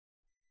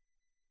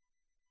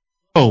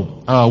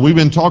We've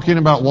been talking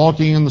about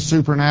walking in the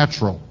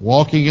supernatural,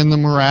 walking in the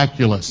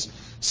miraculous,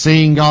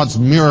 seeing God's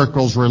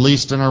miracles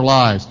released in our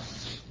lives.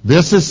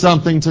 This is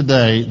something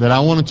today that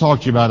I want to talk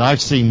to you about. I've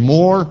seen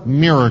more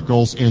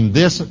miracles in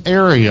this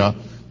area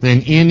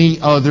than any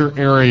other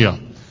area.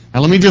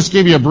 And let me just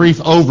give you a brief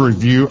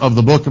overview of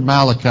the book of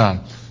Malachi.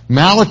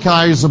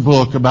 Malachi is a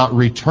book about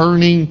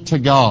returning to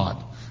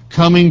God,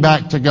 coming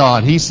back to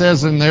God. He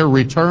says in there,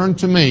 return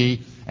to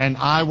me and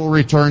I will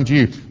return to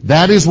you.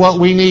 That is what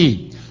we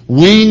need.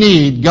 We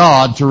need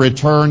God to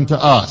return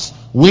to us.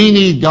 We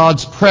need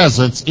God's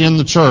presence in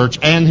the church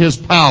and His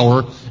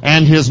power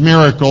and His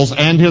miracles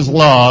and His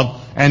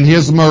love and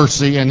His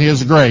mercy and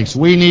His grace.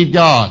 We need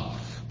God.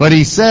 But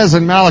He says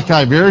in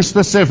Malachi very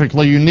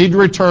specifically, you need to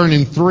return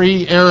in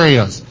three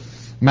areas.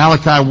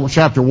 Malachi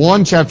chapter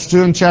 1, chapter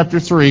 2, and chapter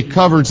 3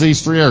 covers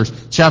these three areas.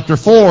 Chapter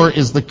 4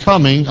 is the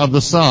coming of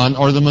the Son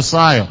or the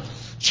Messiah.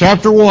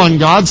 Chapter 1,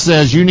 God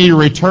says you need to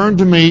return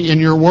to me in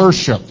your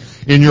worship,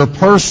 in your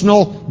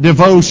personal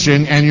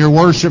devotion and your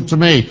worship to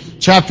me.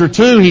 Chapter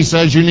 2, He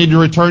says you need to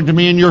return to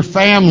me in your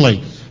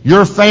family.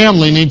 Your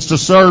family needs to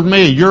serve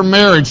me. Your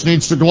marriage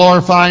needs to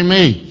glorify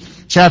me.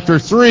 Chapter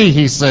 3,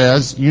 He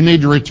says you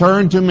need to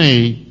return to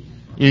me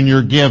in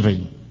your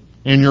giving,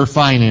 in your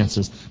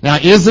finances. Now,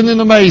 isn't it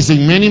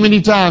amazing? Many,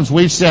 many times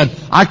we've said,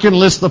 I can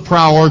list the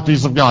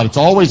priorities of God. It's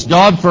always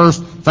God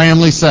first,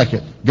 family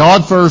second.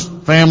 God first,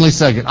 family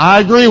second. I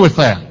agree with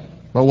that.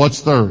 But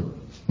what's third?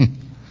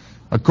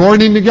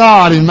 According to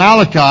God, in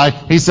Malachi,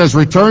 He says,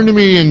 return to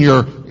me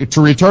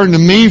to return to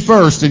me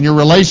first in your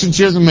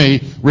relationship to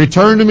me,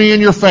 return to me in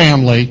your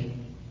family,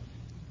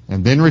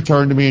 and then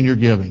return to me in your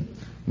giving.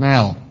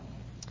 Now,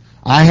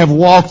 I have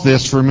walked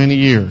this for many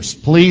years.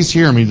 Please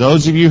hear me.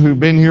 Those of you who've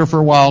been here for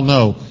a while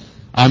know,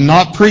 I'm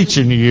not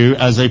preaching to you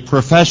as a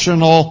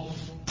professional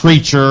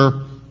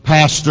preacher,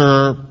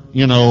 pastor,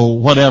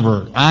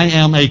 whatever. I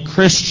am a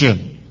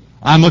Christian.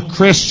 I'm a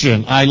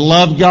Christian. I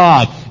love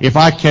God. If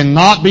I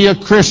cannot be a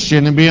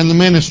Christian and be in the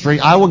ministry,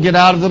 I will get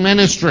out of the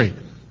ministry.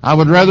 I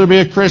would rather be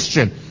a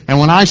Christian. And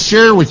when I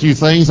share with you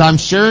things, I'm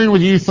sharing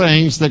with you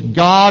things that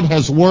God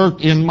has worked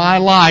in my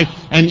life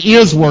and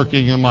is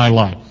working in my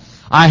life.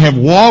 I have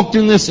walked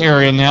in this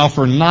area now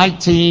for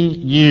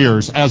 19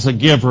 years as a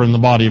giver in the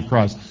body of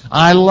Christ.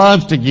 I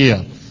love to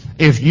give.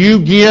 If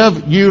you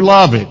give, you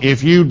love it.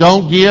 If you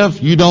don't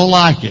give, you don't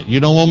like it. You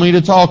don't want me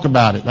to talk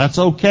about it. That's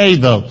okay,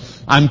 though.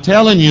 I'm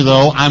telling you,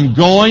 though, I'm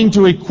going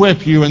to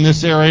equip you in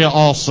this area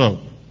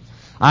also.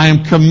 I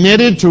am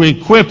committed to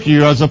equip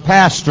you as a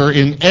pastor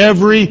in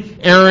every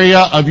area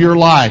of your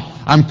life.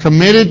 I'm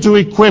committed to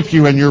equip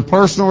you in your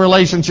personal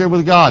relationship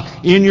with God,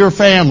 in your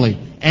family,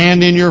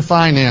 and in your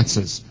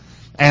finances.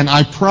 And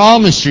I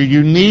promise you,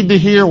 you need to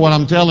hear what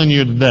I'm telling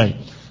you today.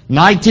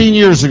 19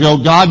 years ago,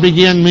 God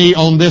began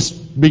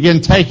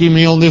taking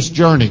me on this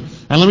journey.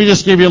 And let me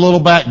just give you a little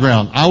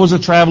background. I was a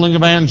traveling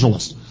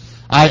evangelist.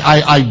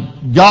 I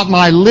got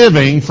my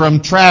living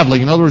from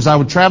traveling. In other words, I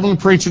would travel and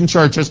preach in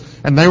churches,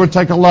 and they would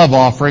take a love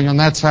offering, and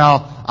that's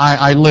how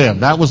I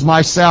lived. That was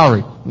my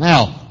salary.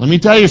 Now, let me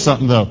tell you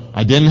something, though.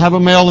 I didn't have a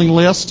mailing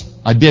list.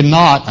 I did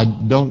not.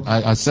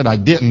 I said I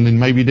didn't, and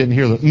maybe you didn't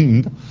hear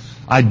the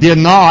I did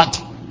not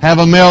have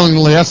a mailing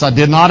list. I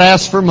did not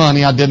ask for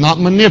money. I did not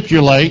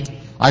manipulate.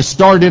 I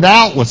started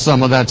out with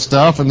some of that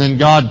stuff, and then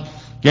God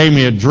gave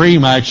me a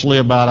dream, actually,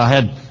 about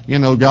He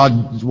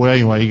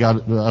got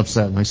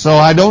upset with me. So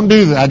I don't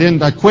do that.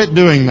 I quit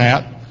doing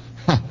that.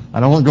 I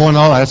don't want to go into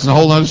all that. That's a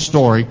whole other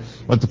story.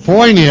 But the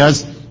point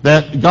is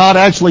that God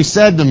actually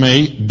said to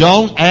me,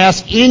 don't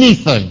ask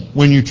anything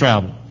when you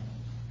travel.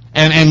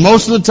 And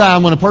most of the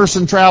time when a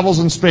person travels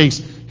and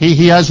speaks,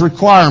 he has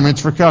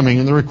requirements for coming.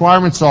 And the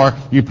requirements are,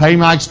 you pay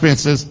my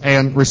expenses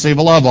and receive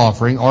a love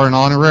offering or an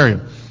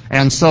honorarium.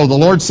 And so the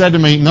Lord said to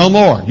me, no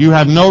more. You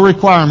have no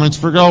requirements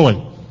for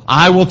going.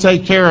 I will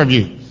take care of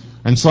you.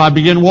 And so I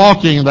began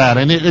walking in that,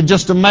 and it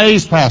just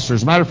amazed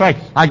pastors. As a matter of fact,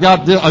 I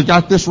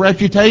got this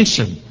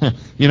reputation,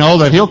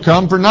 that he'll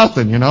come for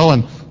nothing, and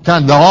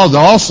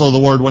also the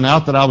word went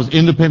out that I was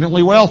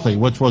independently wealthy,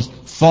 which was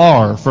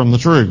far from the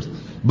truth.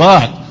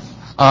 But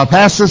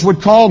pastors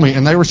would call me,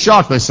 and they were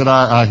shocked. They said,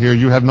 I hear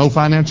you have no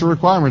financial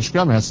requirements to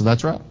come. I said,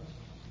 that's right.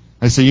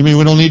 They said, you mean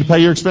we don't need to pay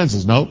your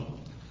expenses? Nope.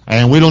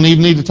 And we don't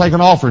even need to take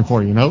an offering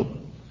for you? Nope.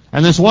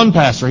 And this one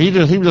pastor, he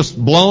was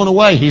just blown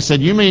away. He said,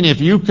 you mean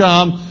if you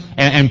come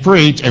and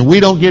preach, and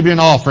we don't give you an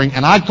offering,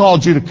 and I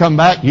called you to come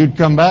back, you'd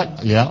come back?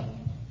 Yeah.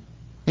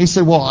 He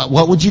said, well,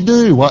 what would you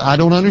do? Well, I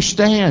don't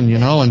understand,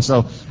 And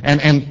so,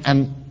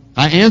 and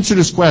I answered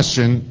his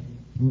question,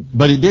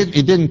 but it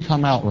didn't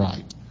come out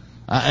right.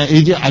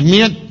 I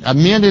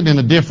meant it in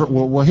a different,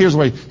 well, here's the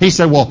way. He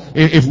said, well,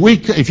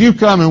 if you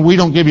come and we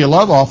don't give you a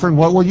love offering,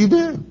 what will you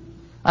do?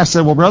 I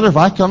said, well, brother, if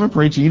I come and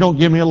preach and you don't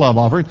give me a love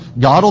offering,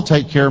 God will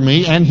take care of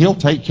me and He'll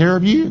take care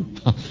of you.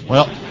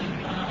 Well,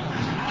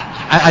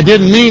 I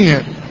didn't mean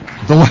it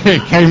the way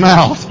it came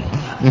out.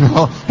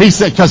 He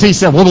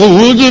said, well,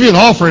 we'll give you an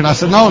offering. I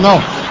said, no,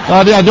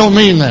 I don't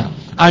mean that.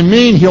 I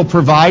mean He'll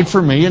provide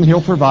for me and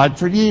He'll provide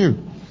for you.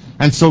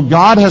 And so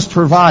God has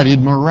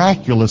provided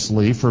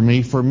miraculously for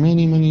me for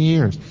many, many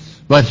years.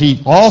 But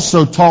He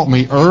also taught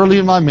me early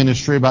in my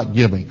ministry about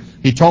giving.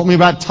 He taught me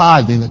about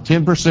tithing, that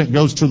 10%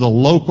 goes to the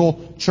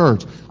local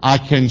church. I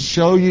can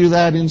show you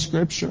that in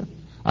Scripture.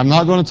 I'm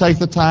not going to take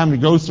the time to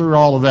go through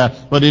all of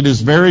that, but it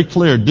is very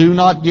clear. Do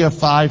not give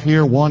 5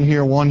 here, 1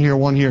 here, 1 here,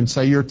 1 here, and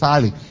say you're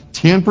tithing.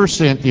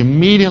 10%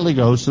 immediately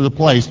goes to the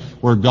place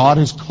where God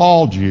has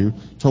called you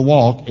to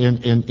walk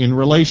in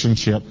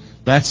relationship.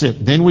 That's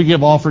it. Then we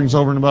give offerings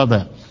over and above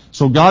that.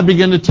 So God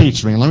began to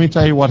teach me. And let me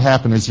tell you what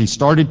happened is He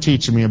started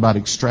teaching me about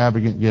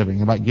extravagant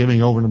giving, about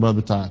giving over and above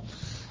the tithe.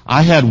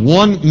 I had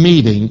one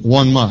meeting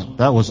 1 month.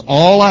 That was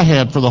all I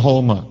had for the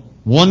whole month.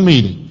 One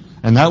meeting.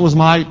 And that was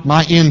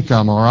my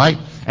income, all right?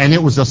 And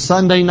it was a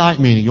Sunday night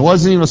meeting. It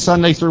wasn't even a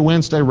Sunday through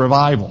Wednesday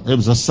revival. It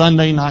was a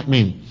Sunday night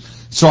meeting.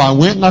 So I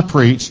went and I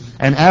preached,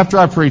 and after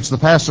I preached, the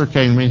pastor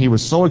came to me, and he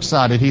was so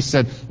excited. He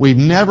said, we've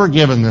never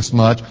given this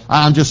much.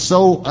 I'm just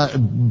so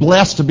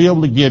blessed to be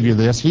able to give you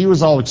this. He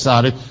was all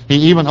excited.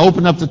 He even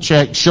opened up the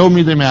check, showed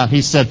me the amount.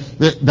 He said,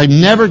 they've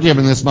never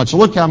given this much.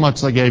 Look how much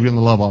they gave you in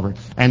the love offering.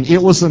 And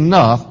it was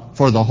enough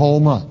for the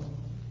whole month.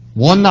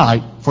 One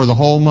night for the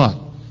whole month.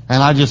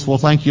 And I just, well,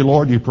 thank you,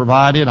 Lord, you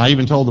provided. I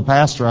even told the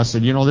pastor, I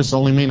said, this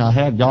only mean I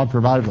had God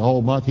provided the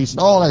whole month. He said,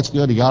 oh, that's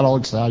good. He got all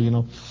excited,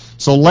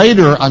 So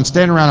later, I'm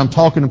standing around, I'm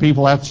talking to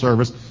people after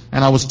service,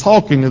 and I was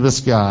talking to this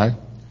guy,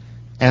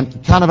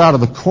 and kind of out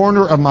of the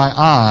corner of my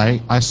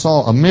eye, I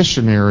saw a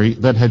missionary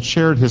that had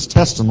shared his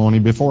testimony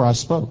before I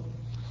spoke.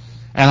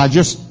 And I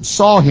just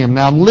saw him.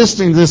 Now I'm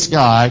listening to this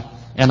guy,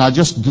 and I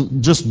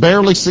just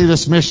barely see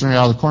this missionary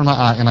out of the corner of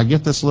my eye, and I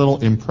get this little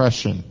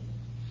impression.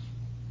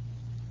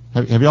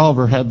 Have y'all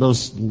ever had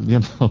those,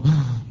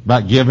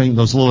 about giving,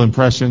 those little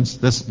impressions?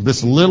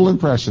 This little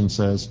impression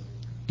says,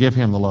 give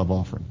him the love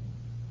offering.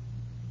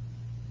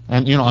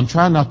 And, I'm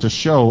trying not to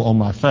show on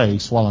my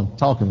face while I'm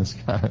talking to this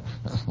guy.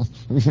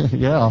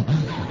 Yeah.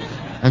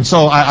 And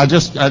so I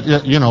just,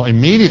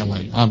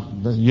 immediately,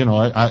 on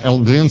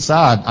the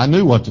inside, I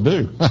knew what to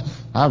do.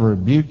 I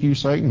rebuke you,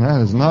 Satan.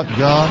 That is not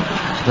God.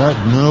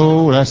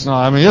 That's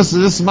not, this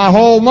is my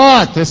whole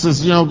month. This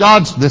is,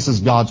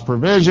 God's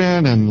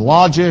provision and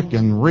logic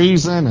and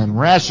reason and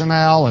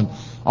rationale and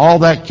all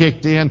that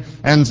kicked in.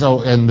 And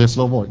this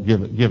little boy,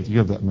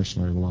 give that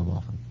missionary the love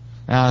offering.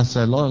 And I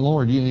said,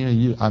 Lord,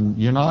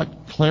 you're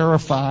not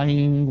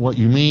clarifying what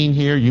you mean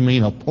here. You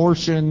mean a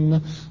portion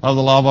of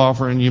the love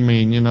offering. You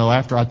mean,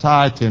 after I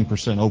tithe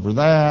 10% over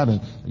that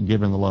and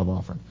give him the love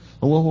offering.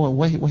 Well,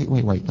 wait.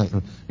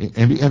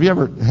 Have you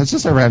ever, has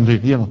this ever happened to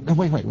you?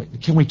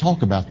 Wait. Can we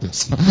talk about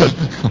this?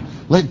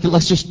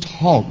 Let's just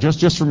talk.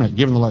 Just for a minute.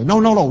 Give him the love.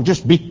 No.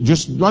 Just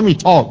let me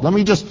talk. Let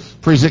me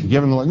just present,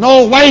 give him the love.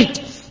 No, wait.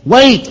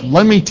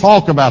 Let me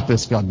talk about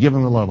this, God. Give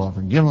him the love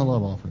offering. Give him the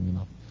love offering,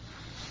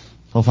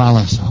 So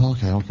finally I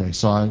said, okay.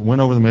 So I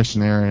went over to the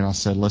missionary and I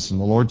said, listen,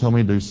 the Lord told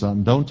me to do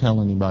something. Don't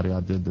tell anybody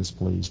I did this,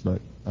 please. But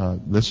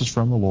this is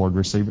from the Lord.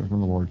 Receive it from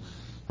the Lord.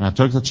 And I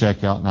took the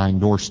check out and I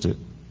endorsed it.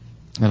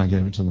 And I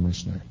gave it to the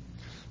missionary.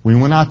 We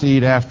went out to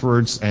eat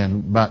afterwards,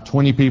 and about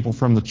 20 people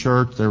from the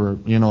church, there were,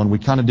 and we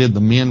kind of did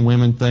the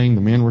men-women thing.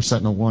 The men were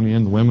sitting on one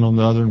end, the women on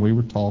the other, and we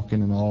were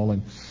talking and all.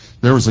 And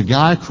there was a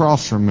guy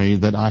across from me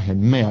that I had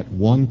met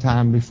one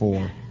time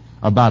before,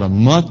 about a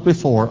month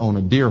before, on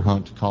a deer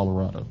hunt to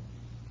Colorado.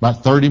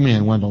 About 30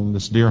 men went on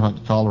this deer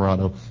hunt to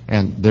Colorado,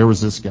 and there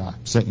was this guy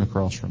sitting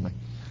across from me.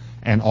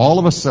 And all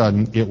of a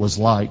sudden, it was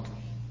like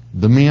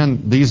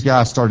these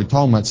guys started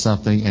talking about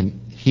something,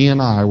 and he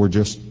and I were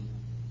just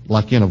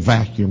like in a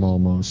vacuum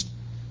almost.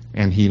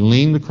 And he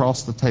leaned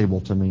across the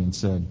table to me and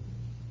said,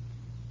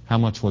 how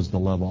much was the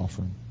love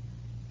offering?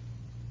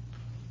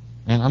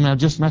 And I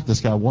just met this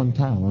guy one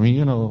time.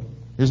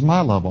 It's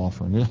my love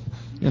offering.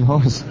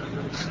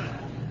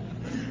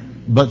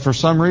 But for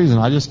some reason,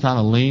 I just kind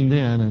of leaned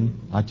in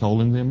and I told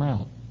him the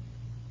amount.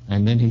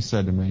 And then he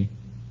said to me,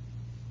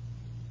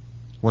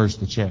 where's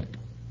the check?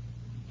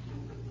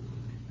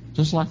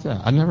 Just like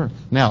that.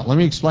 Now, let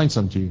me explain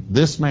something to you.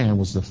 This man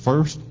was the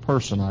first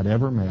person I'd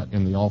ever met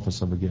in the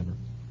office of a giver.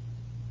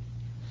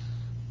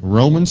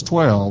 Romans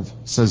 12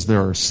 says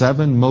there are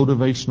 7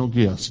 motivational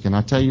gifts. Can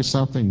I tell you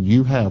something?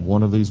 You have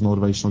one of these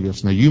motivational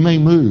gifts. Now, you may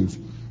move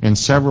in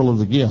several of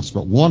the gifts,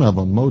 but one of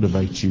them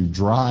motivates you,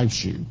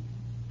 drives you,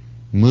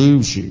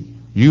 moves you.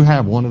 You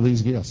have one of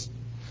these gifts.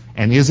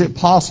 And is it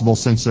possible,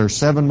 since there are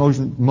 7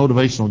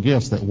 motivational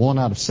gifts, that 1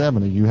 out of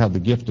 7 of you have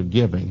the gift of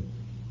giving,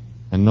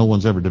 and no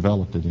one's ever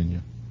developed it in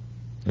you?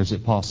 Is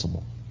it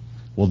possible?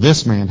 Well,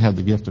 this man had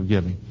the gift of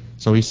giving.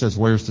 So he says,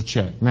 where's the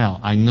check? Now,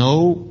 I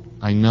know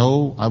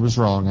I was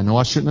wrong. I know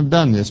I shouldn't have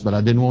done this, but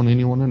I didn't want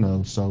anyone to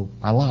know, so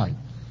I lied.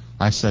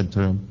 I said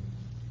to him,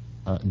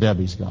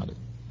 Debbie's got it.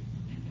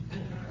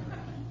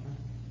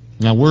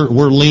 Now,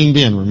 we're leaned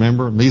in,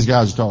 remember? These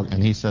guys are talking,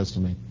 and he says to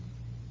me,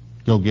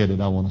 go get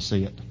it, I want to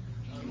see it.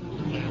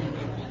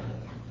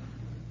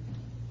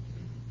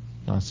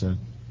 I said,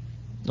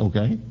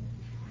 okay.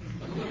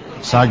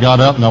 So I got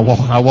up and I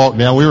walked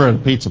down. We were at a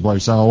pizza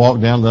place, so I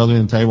walked down to the other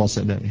end of the table. I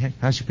said, hey,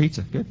 how's your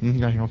pizza? Good?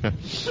 Okay.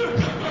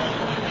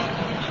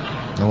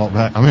 I walked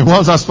back. I mean, what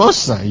was I supposed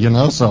to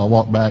say, So I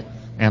walked back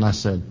and I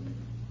said,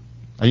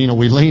 we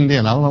leaned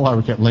in. I don't know why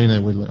we kept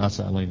leaning in. I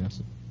said,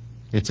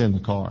 it's in the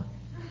car.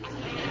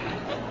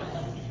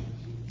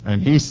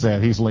 And he's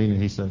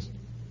leaning, he says,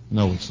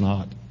 no, it's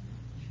not.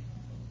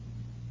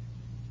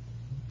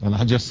 And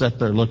I just sat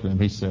there looking at him.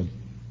 He said,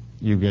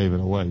 you gave it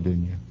away,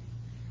 didn't you?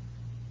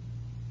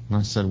 And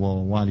I said,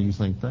 well, why do you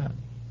think that?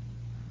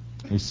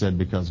 He said,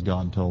 because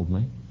God told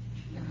me.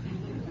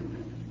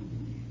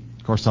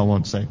 Of course, I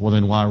won't say, well,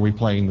 then why are we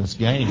playing this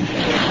game?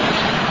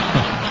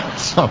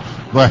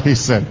 But he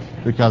said,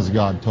 because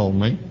God told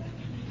me.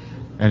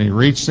 And he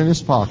reached in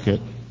his pocket,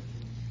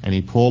 and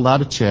he pulled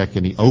out a check,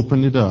 and he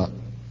opened it up,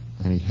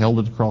 and he held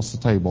it across the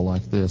table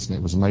like this, and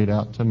it was made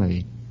out to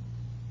me,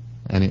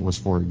 and it was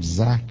for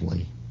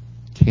exactly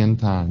 10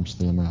 times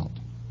the amount,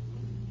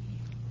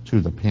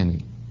 to the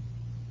penny.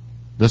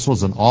 This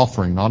was an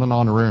offering, not an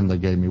honorarium they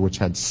gave me, which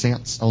had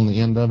cents on the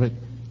end of it.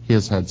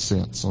 His had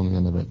cents on the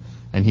end of it.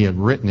 And he had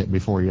written it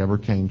before he ever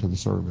came to the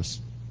service.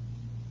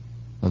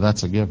 Now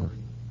that's a giver.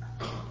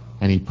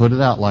 And he put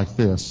it out like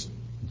this,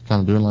 kind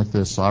of doing like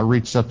this. So I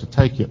reached up to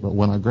take it, but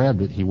when I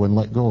grabbed it, he wouldn't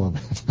let go of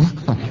it.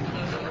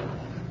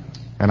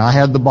 And I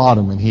had the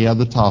bottom and he had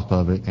the top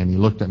of it, and he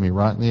looked at me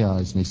right in the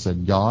eyes and he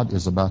said, God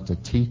is about to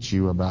teach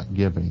you about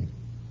giving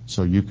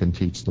so you can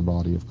teach the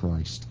body of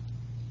Christ.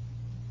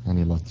 And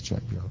he let the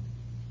check go.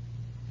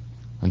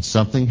 And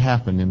something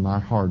happened in my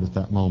heart at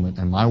that moment,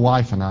 and my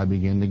wife and I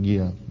began to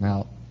give.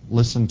 Now,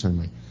 listen to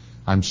me.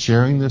 I'm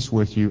sharing this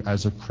with you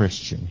as a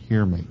Christian.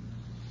 Hear me.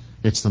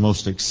 It's the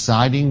most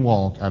exciting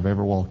walk I've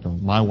ever walked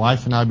on. My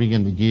wife and I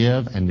began to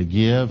give and to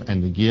give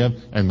and to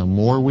give, and the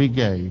more we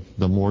gave,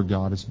 the more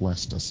God has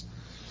blessed us.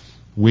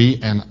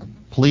 And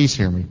please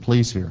hear me,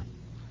 please hear.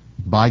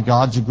 By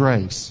God's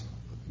grace,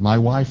 my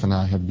wife and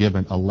I have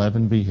given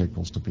 11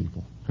 vehicles to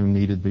people who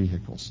needed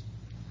vehicles.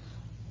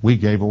 We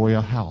gave away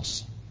a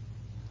house.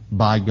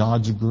 By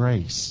God's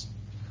grace.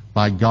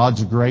 By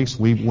God's grace,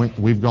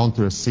 we've gone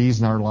through a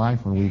season in our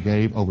life when we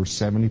gave over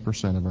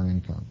 70% of our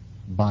income.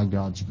 By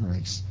God's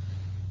grace.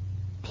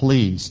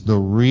 Please, the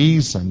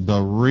reason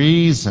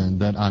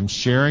that I'm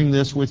sharing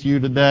this with you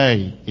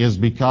today is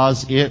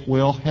because it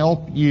will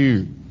help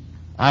you.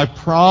 I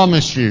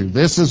promise you,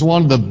 this is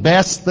one of the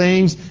best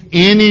things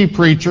any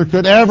preacher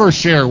could ever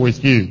share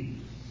with you.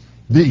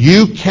 That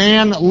you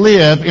can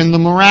live in the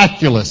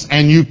miraculous,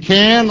 and you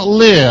can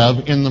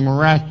live in the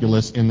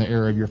miraculous in the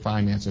area of your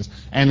finances.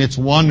 And it's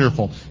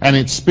wonderful. And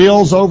it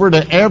spills over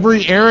to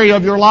every area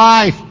of your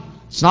life.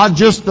 It's not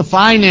just the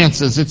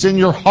finances. It's in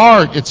your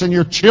heart. It's in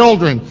your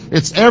children.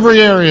 It's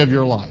every area of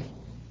your life.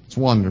 It's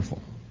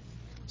wonderful.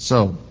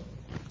 So,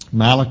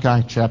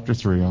 Malachi chapter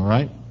 3, all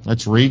right?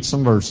 Let's read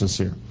some verses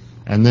here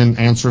and then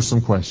answer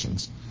some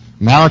questions.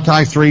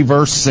 Malachi 3,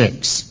 verse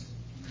 6.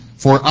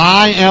 For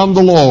I am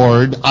the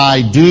Lord,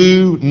 I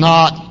do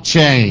not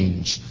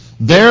change.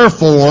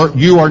 Therefore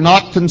you are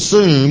not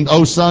consumed,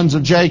 O sons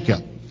of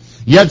Jacob.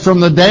 Yet from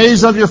the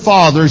days of your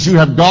fathers you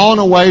have gone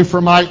away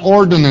from my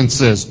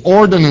ordinances.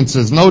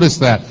 Ordinances, notice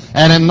that.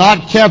 And have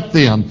not kept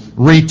them.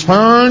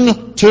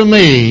 Return to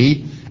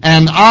me,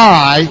 and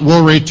I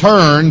will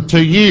return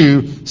to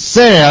you,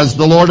 says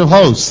the Lord of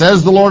hosts.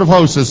 Says the Lord of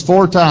hosts is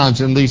 4 times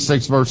in these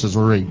 6 verses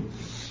we read.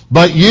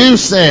 But you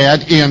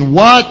said, in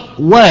what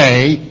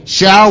way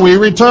shall we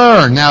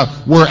return?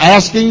 Now, we're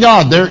asking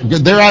God,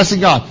 they're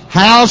asking God,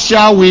 how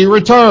shall we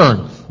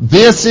return?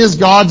 This is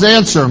God's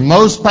answer.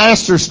 Most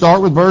pastors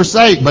start with verse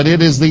 8, but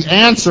it is the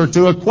answer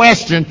to a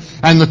question,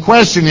 and the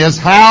question is,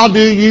 how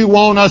do you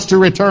want us to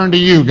return to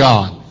you,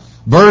 God?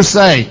 Verse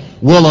 8,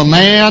 will a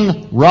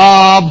man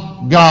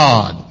rob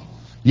God?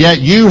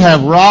 Yet you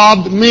have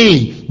robbed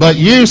me. But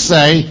you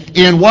say,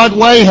 in what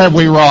way have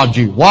we robbed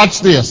you? Watch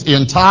this,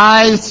 in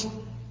tithes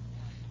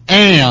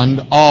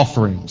and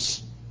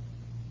offerings.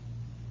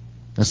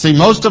 Now see,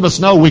 most of us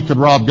know we could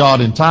rob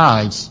God in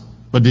tithes,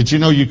 but did you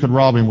know you could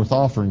rob Him with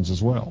offerings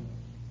as well?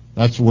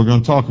 We're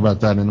going to talk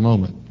about that in a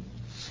moment.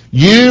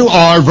 You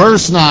are,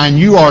 verse 9,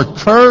 you are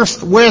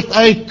cursed with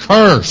a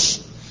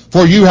curse,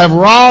 for you have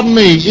robbed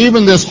me,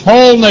 even this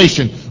whole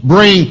nation.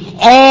 Bring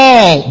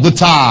all the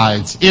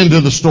tithes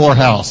into the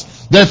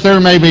storehouse, that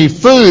there may be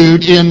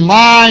food in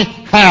my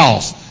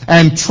house.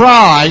 And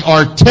try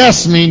or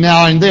test me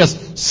now in this,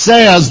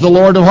 says the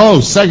Lord of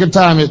hosts. Second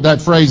time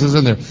that phrase is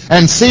in there.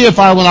 And see if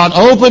I will not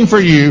open for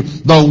you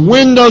the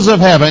windows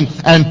of heaven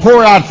and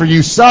pour out for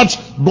you such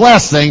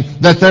blessing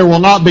that there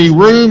will not be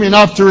room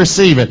enough to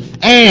receive it.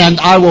 And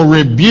I will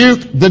rebuke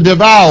the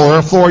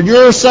devourer for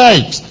your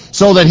sakes,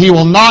 so that he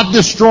will not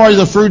destroy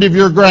the fruit of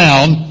your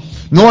ground,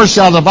 nor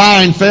shall the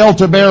vine fail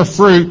to bear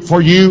fruit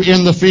for you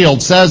in the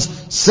field, says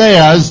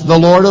the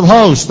Lord of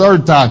hosts.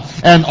 Third time.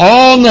 And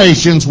all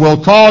nations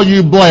will call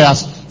you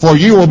blessed, for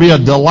you will be a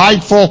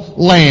delightful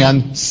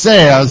land,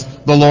 says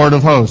the Lord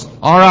of hosts.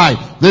 All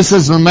right, this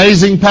is an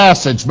amazing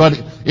passage, but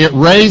it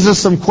raises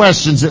some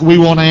questions that we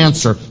want to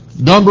answer.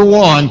 Number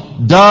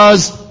 1,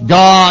 does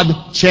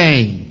God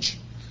change?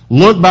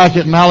 Look back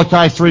at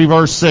Malachi 3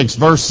 verse 6.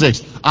 Verse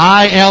 6.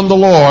 I am the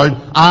Lord.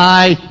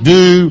 I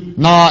do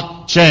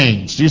not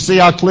change. Do you see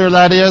how clear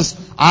that is?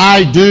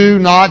 I do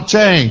not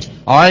change.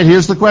 Alright,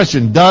 here's the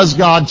question. Does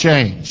God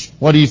change?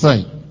 What do you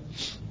think?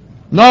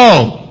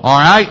 No.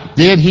 Alright,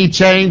 did He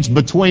change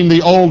between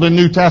the Old and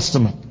New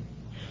Testament?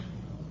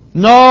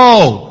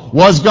 No.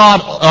 Was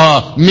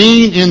God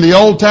mean in the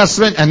Old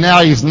Testament and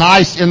now He's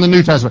nice in the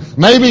New Testament?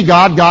 Maybe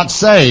God got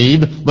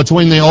saved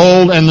between the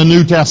Old and the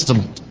New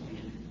Testament.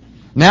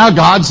 Now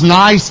God's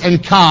nice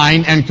and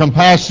kind and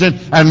compassionate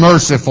and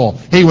merciful.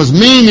 He was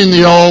mean in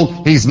the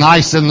Old, He's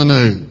nice in the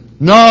New.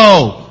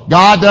 No,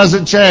 God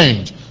doesn't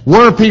change.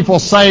 Were people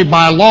saved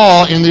by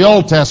law in the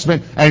Old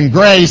Testament and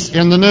grace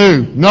in the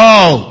New?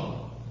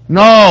 No.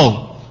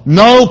 No.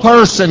 No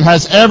person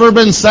has ever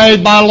been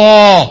saved by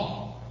law.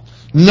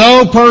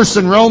 No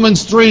person,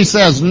 Romans 3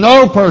 says,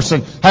 no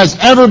person has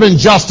ever been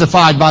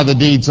justified by the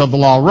deeds of the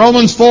law.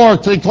 Romans 4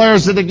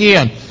 declares it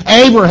again.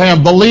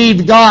 Abraham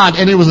believed God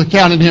and it was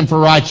accounted him for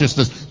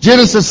righteousness.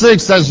 Genesis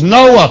 6 says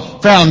Noah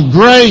found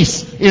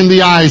grace in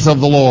the eyes of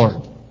the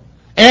Lord.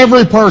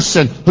 Every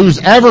person who's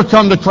ever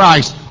come to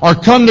Christ or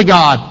come to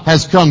God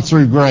has come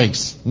through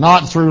grace,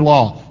 not through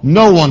law.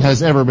 No one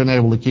has ever been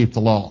able to keep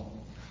the law.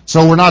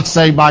 So we're not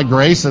saved by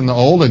grace in the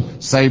Old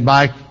and saved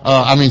by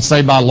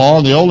law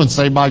in the Old and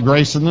saved by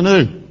grace in the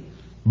New.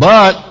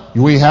 But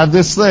we have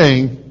this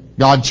thing,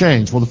 God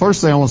changed. Well, the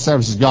first thing I want to say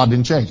is God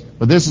didn't change.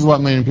 But this is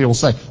what many people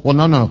say. Well,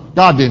 no,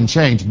 God didn't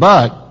change,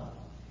 but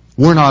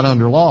we're not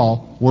under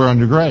law, we're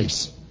under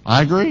grace.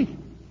 I agree.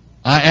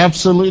 I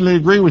absolutely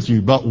agree with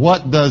you. But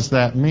what does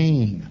that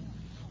mean?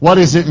 What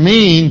does it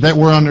mean that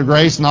we're under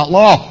grace, not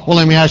law? Well,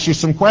 let me ask you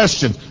some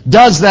questions.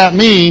 Does that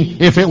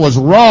mean if it was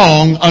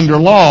wrong under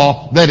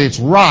law, that it's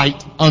right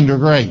under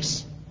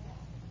grace?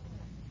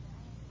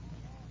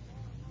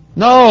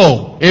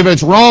 No. If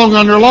it's wrong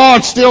under law,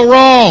 it's still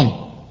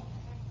wrong.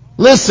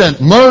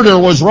 Listen, murder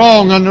was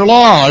wrong under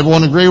law.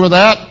 Everyone agree with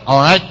that? All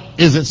right.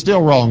 Is it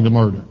still wrong to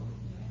murder?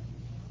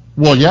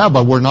 Well, yeah,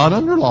 but we're not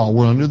under law.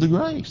 We're under the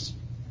grace.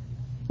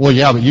 Well,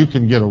 yeah, but you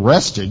can get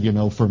arrested,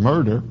 for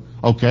murder.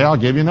 Okay, I'll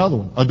give you another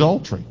one.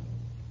 Adultery.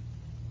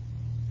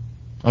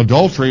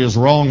 Adultery is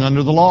wrong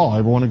under the law.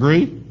 Everyone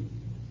agree?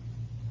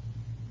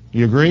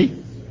 You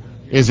agree?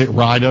 Is it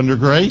right under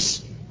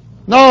grace?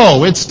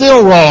 No, it's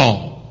still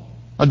wrong.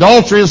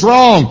 Adultery is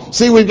wrong.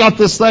 See, we've got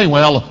this thing.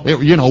 Well,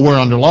 we're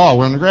under law,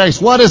 we're under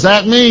grace. What does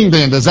that mean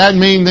then? Does that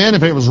mean then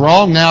if it was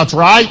wrong, now it's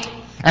right?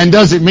 And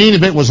does it mean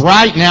if it was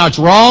right, now it's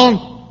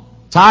wrong?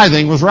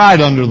 Tithing was right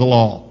under the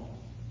law.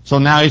 So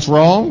now it's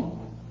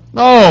wrong?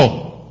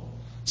 No.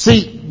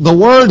 See, the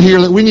word here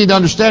that we need to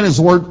understand is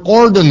the word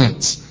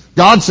ordinance.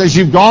 God says,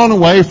 you've gone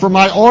away from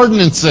my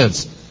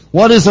ordinances.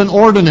 What is an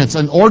ordinance?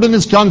 An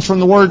ordinance comes from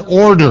the word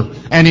order,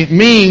 and it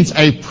means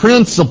a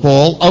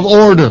principle of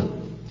order.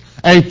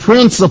 A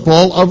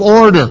principle of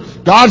order.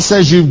 God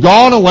says, you've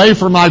gone away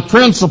from my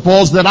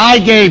principles that I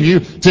gave you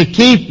to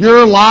keep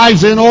your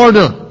lives in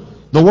order.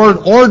 The word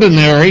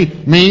ordinary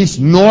means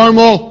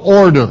normal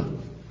order.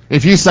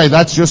 If you say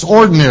that's just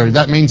ordinary,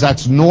 that means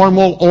that's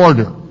normal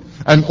order.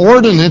 An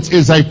ordinance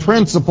is a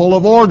principle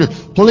of order.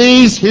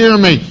 Please hear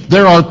me.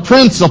 There are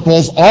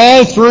principles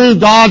all through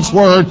God's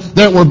Word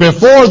that were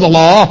before the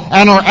law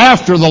and are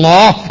after the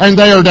law, and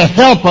they are to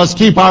help us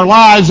keep our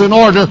lives in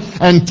order,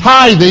 and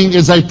tithing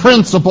is a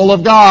principle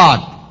of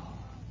God.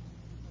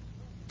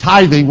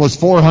 Tithing was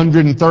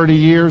 430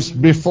 years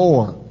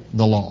before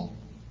the law.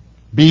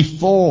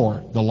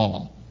 Before the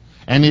law.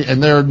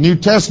 And there are New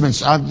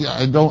Testaments. I'm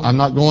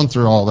not going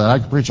through all that. I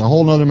could preach a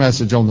whole other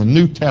message on the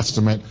New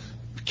Testament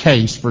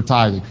case for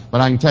tithing. But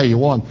I can tell you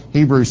one,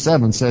 Hebrews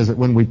 7 says that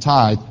when we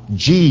tithe,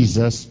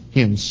 Jesus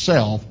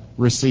Himself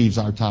receives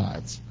our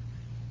tithes.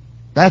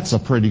 That's a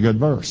pretty good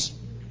verse.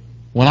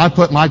 When I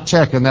put my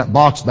check in that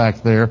box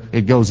back there,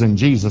 it goes in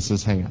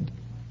Jesus' hand.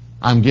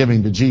 I'm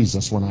giving to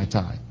Jesus when I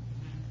tithe.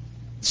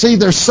 See,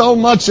 there's so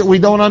much that we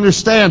don't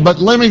understand, but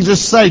let me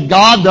just say,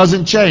 God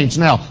doesn't change.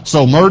 Now,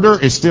 so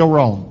murder is still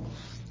wrong.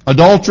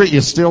 Adultery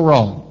is still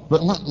wrong.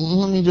 But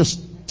let me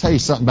just tell you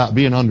something about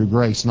being under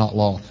grace, not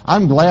law.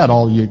 I'm glad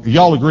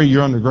y'all agree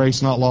you're under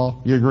grace, not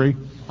law? You agree?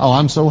 Oh,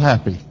 I'm so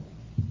happy.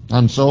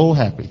 I'm so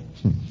happy.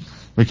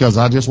 Because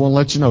I just want to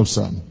let you know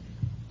something.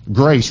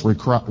 Grace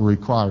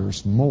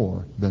requires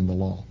more than the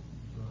law.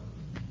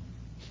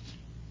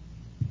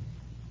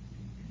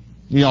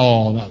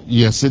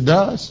 Yes, it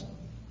does.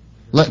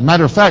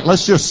 Matter of fact,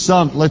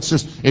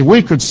 if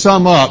we could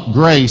sum up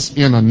grace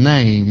in a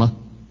name,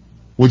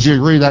 would you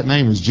agree that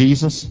name is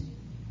Jesus?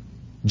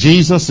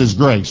 Jesus is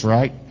grace,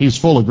 right? He's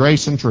full of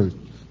grace and truth.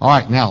 All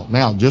right,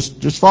 now,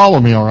 just follow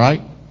me, all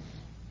right?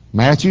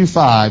 Matthew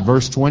 5,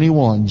 verse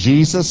 21,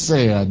 Jesus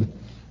said,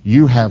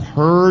 you have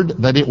heard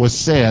that it was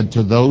said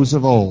to those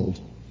of old.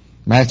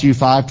 Matthew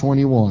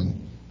 5:21.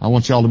 I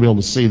want y'all to be able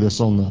to see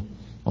this on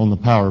the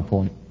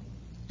PowerPoint.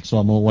 So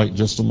I'm going to wait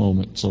just a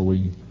moment so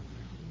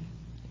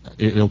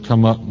it'll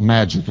come up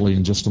magically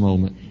in just a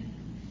moment.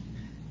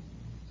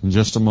 In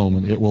just a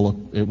moment, it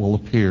will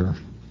appear.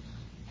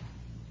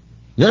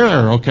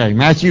 There, okay.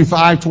 Matthew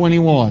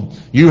 5:21.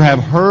 You have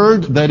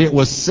heard that it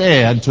was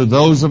said to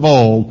those of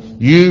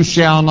old, you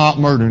shall not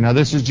murder. Now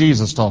this is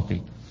Jesus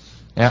talking.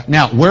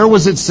 Now, where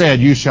was it said,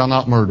 you shall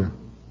not murder?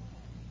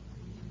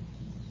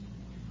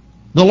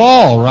 The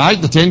law,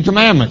 right? The Ten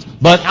Commandments.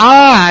 But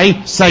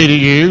I say to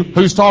you,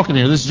 who's talking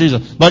here? This is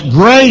Jesus. But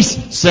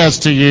grace says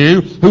to you,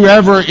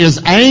 whoever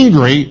is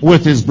angry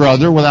with his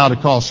brother without a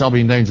cause shall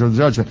be in danger of the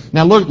judgment.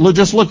 Now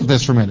just look at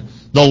this for a minute.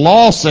 The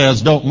law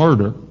says don't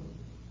murder.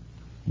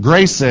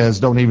 Grace says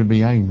don't even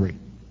be angry.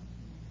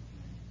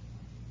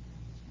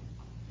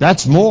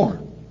 That's more,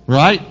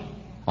 right?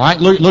 All right,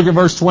 look at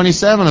verse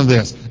 27 of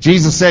this.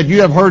 Jesus said,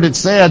 you have heard it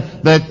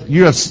said that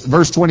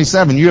verse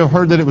 27, you have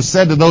heard that it was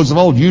said to those of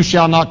old, you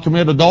shall not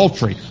commit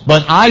adultery.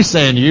 But I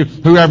say unto you,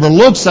 whoever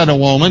looks at a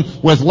woman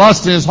with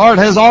lust in his heart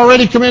has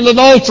already committed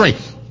adultery.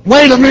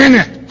 Wait a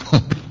minute.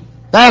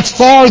 That's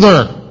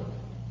farther.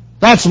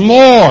 That's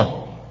more.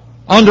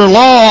 Under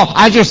law,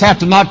 I just have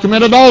to not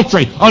commit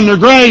adultery. Under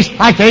grace,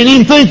 I can't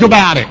even think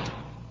about it.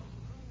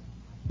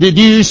 Did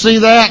you see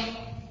that?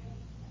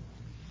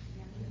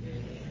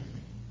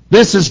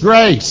 This is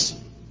grace.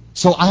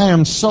 So I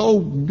am so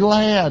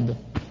glad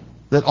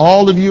that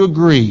all of you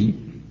agree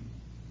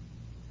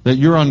that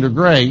you're under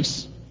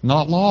grace,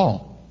 not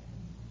law.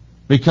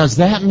 Because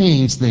that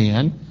means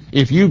then,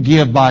 if you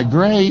give by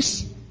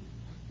grace,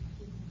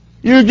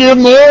 you give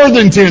more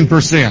than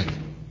 10%.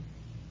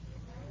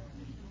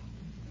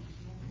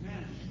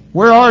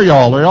 Where are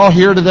y'all? Are y'all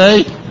here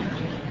today?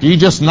 Do you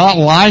just not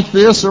like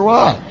this or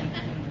what?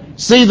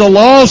 See, the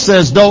law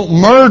says don't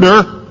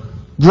murder.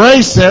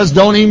 Grace says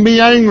don't even be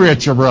angry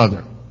at your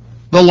brother.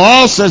 The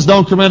law says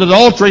don't commit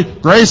adultery.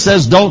 Grace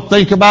says don't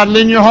think about it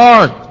in your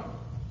heart.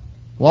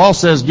 Law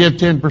says give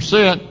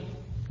 10%.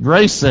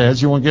 Grace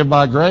says you want to give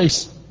by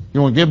grace.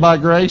 You want to give by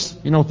grace?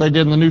 You know what they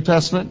did in the New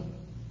Testament?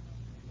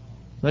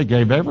 They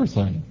gave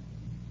everything.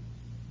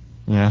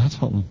 Yeah,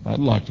 I'd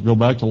like to go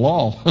back to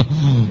law.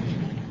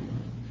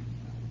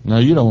 No,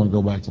 you don't want to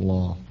go back to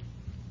law.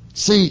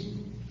 See,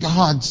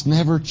 God's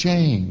never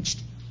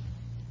changed.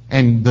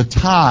 And the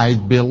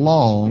tithe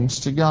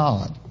belongs to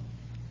God.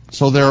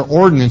 So there are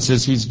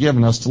ordinances He's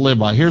given us to live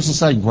by. Here's the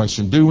second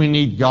question. Do we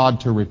need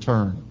God to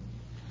return?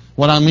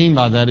 What I mean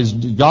by that is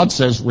God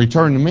says,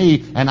 return to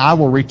me and I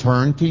will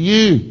return to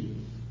you.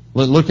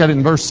 Look at it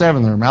in verse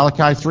 7 there.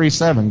 Malachi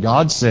 3:7.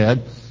 God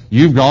said,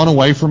 you've gone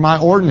away from my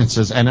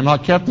ordinances and have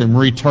not kept them.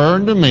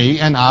 Return to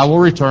me and I will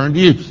return to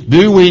you.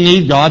 Do we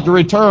need God to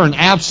return?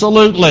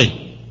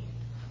 Absolutely.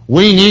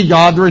 We need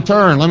God to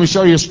return. Let me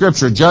show you a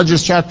scripture.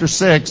 Judges chapter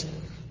 6.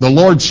 The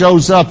Lord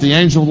shows up. The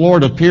angel of the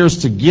Lord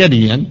appears to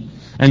Gideon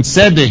and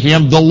said to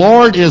him, the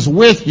Lord is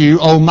with you,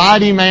 O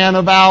mighty man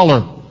of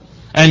valor.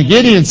 And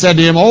Gideon said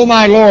to him, O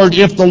my Lord,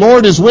 if the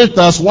Lord is with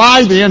us,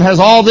 why then has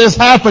all this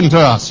happened to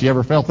us? You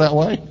ever felt that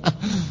way?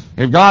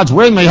 If God's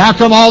with me, how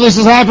come all this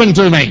has happened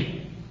to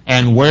me?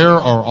 And where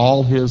are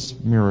all His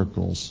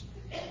miracles,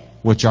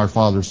 which our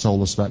fathers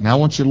told us about? Now I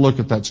want you to look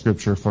at that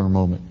scripture for a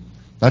moment.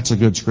 That's a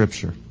good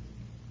scripture.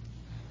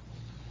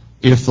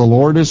 If the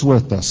Lord is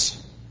with us,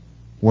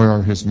 where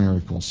are His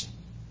miracles?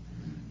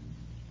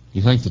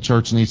 You think the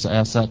church needs to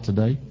ask that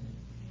today?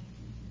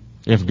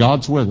 If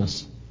God's with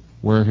us,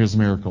 where are His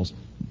miracles?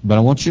 But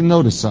I want you to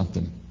notice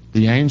something.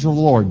 The angel of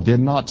the Lord did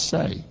not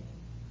say.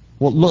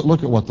 Well,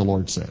 look at what the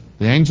Lord said.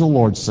 The angel of the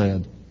Lord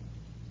said,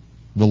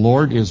 the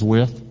Lord is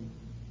with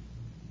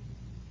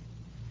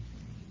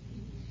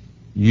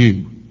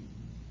you.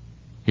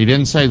 He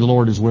didn't say the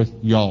Lord is with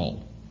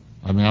y'all.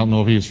 I mean, I don't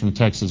know if he was from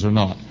Texas or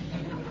not.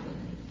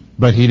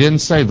 But he didn't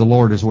say the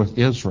Lord is with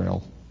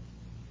Israel.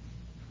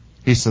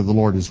 He said the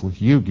Lord is with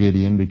you,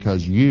 Gideon,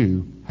 because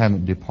you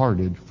haven't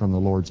departed from the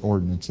Lord's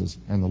ordinances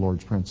and the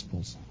Lord's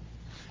principles.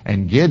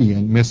 And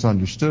Gideon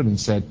misunderstood and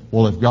said,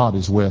 well, if God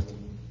is with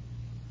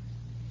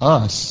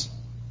us,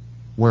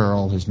 where are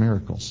all His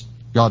miracles?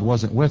 God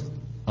wasn't with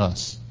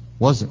us,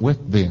 wasn't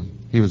with them.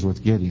 He was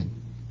with Gideon.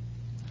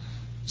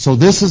 So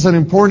this is an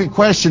important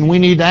question we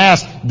need to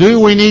ask. Do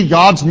we need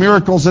God's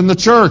miracles in the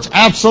church?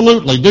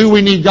 Absolutely. Do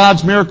we need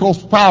God's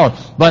miracles power?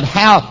 But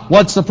how?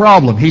 What's the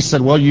problem? He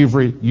said, well,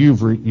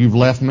 you've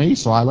left me,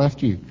 so I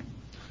left you.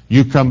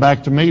 You come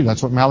back to me.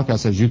 That's what Malachi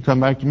says. You come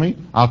back to me,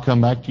 I'll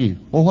come back to you.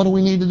 Well, what do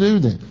we need to do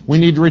then? We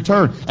need to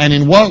return. And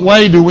in what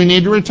way do we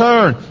need to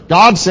return?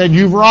 God said,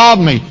 you've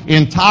robbed me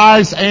in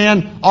tithes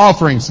and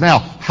offerings. Now,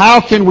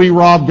 how can we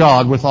rob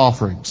God with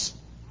offerings?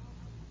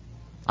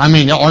 I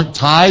mean, aren't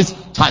tithes?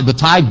 The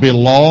tithe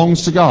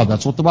belongs to God.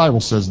 That's what the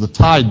Bible says. The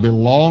tithe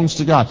belongs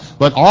to God.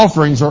 But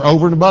offerings are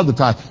over and above the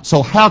tithe.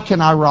 So how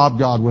can I rob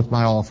God with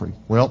my offering?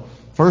 Well,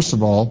 first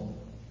of all,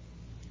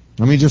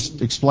 let me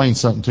just explain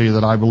something to you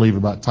that I believe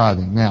about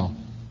tithing. Now,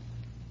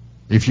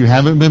 if you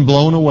haven't been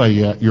blown away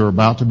yet, you're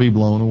about to be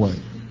blown away.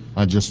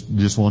 I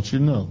just want you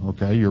to know,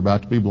 okay? You're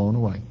about to be blown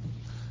away.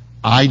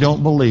 I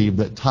don't believe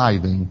that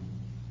tithing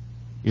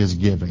is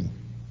giving.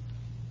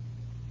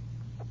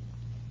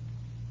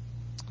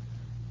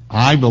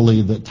 I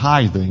believe that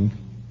tithing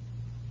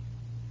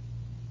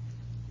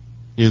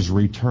is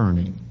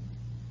returning.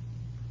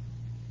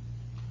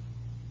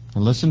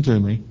 And listen to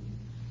me.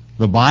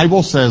 The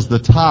Bible says the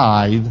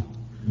tithe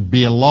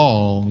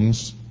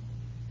belongs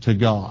to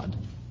God.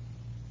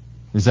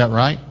 Is that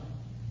right?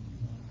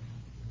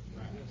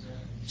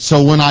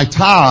 So when I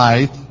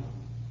tithe,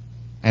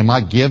 am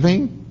I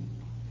giving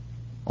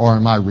or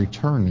am I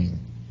returning?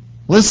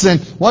 Listen,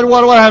 what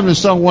happened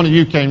if one of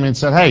you came in and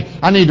said, hey,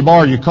 I need to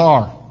borrow your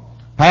car.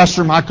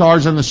 Pastor, my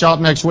car's in the shop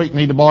next week,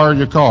 need to borrow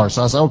your car.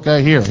 So I said,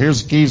 okay,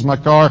 here's the keys to my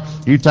car.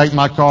 You take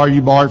my car,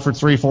 you borrow it for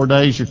 3-4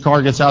 days, your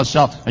car gets out of the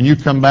shop, and you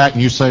come back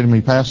and you say to me,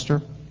 Pastor,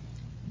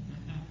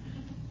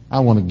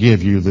 I want to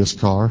give you this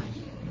car.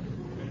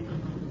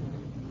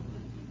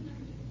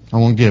 I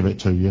want to give it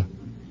to you.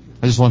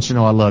 I just want you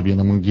to know I love you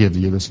and I'm going to give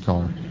you this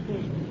car.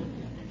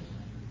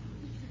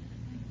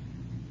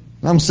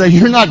 I'm saying,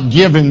 you're not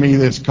giving me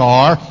this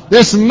car.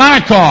 This is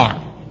my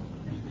car.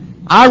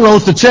 I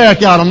wrote the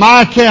check out of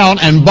my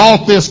account and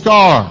bought this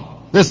car.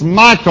 This is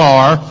my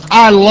car.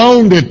 I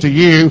loaned it to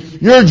you.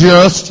 You're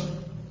just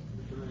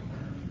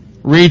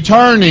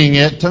returning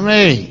it to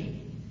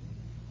me.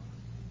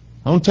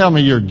 Don't tell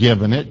me you're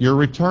giving it. You're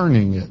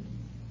returning it.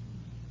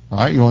 All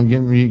right, you want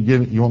me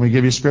to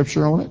give you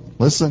scripture on it?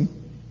 Listen.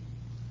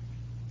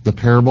 The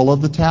parable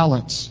of the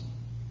talents.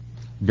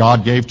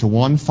 God gave to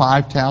one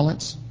 5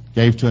 talents,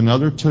 gave to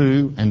another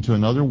 2, and to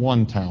another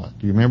 1 talent.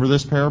 Do you remember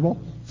this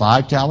parable?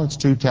 5 talents,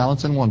 2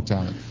 talents, and 1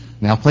 talent.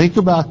 Now think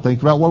about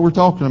what we're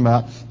talking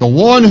about. The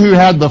one who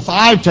had the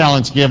 5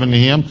 talents given to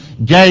him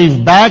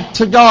gave back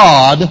to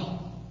God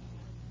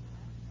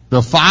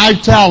the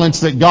 5 talents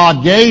that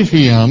God gave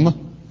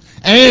him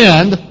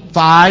and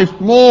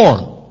 5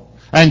 more.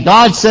 And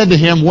God said to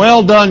him,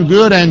 well done,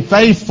 good and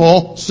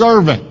faithful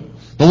servant.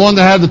 The one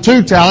that had the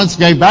 2 talents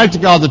gave back to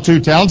God the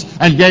 2 talents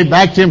and gave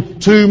back to him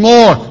 2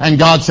 more. And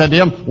God said to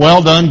him,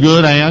 well done,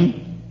 good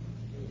and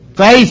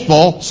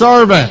faithful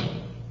servant.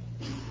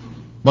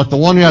 But the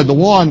one who had the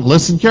 1,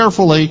 listen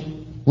carefully,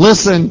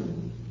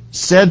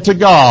 said to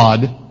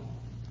God,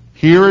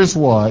 here is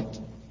what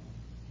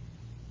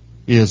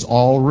is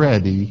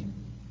already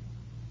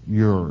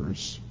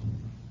yours.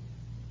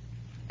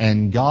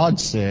 And God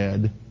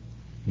said,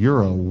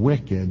 you're a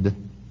wicked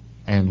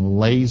and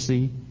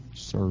lazy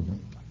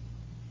servant,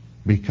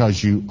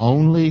 because you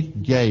only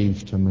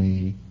gave to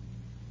me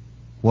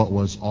what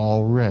was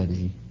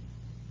already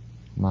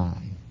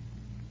mine.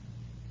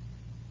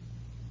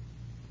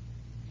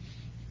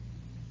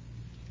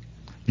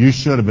 You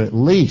should have at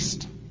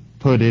least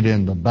put it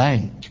in the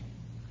bank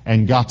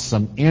and got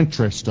some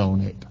interest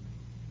on it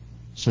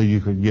so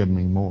you could give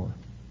me more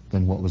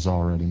than what was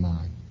already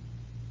mine.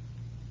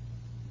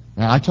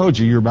 Now, I told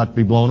you you're about to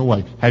be blown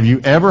away. Have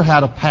you ever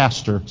had a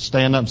pastor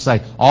stand up and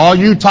say, all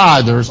you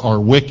tithers are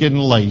wicked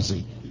and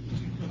lazy?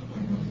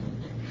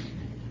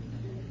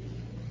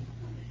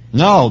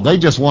 No, they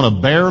just want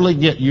to barely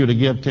get you to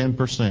give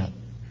 10%.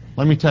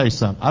 Let me tell you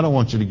something. I don't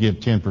want you to give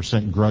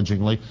 10%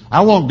 grudgingly.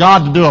 I want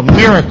God to do a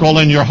miracle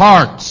in your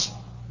hearts.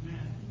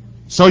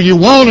 So you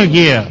want to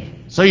give.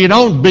 So you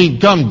don't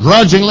become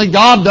grudgingly.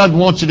 God doesn't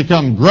want you to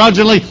come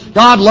grudgingly.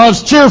 God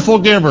loves cheerful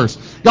givers.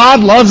 God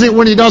loves it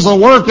when He does a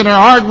work in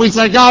our heart and we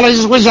say, God, I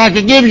just wish I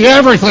could give you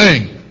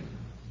everything.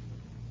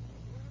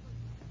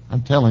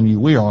 I'm telling you,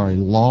 we are a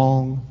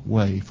long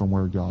way from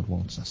where God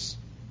wants us.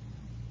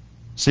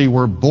 See,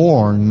 we're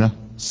born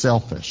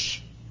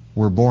selfish.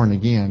 We're born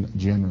again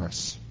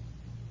generous.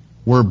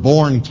 We're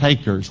born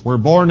takers. We're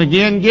born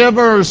again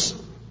givers.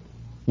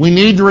 We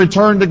need to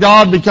return to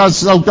God because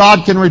so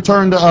God can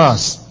return to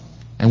us.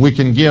 And we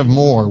can give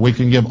more. We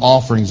can give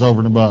offerings over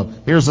and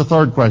above. Here's the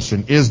third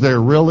question. Is there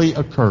really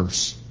a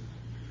curse?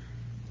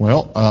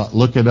 Well,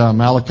 look at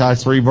Malachi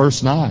 3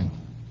 verse 9.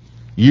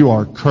 You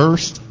are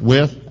cursed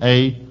with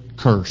a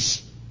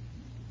curse.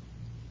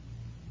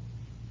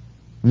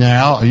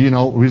 Now,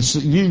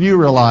 you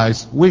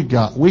realize we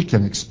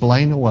can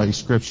explain away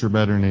Scripture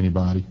better than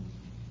anybody.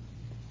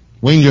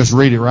 We can just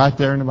read it right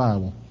there in the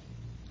Bible.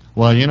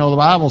 Well, the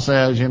Bible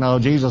says,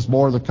 Jesus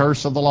bore the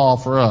curse of the law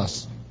for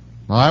us.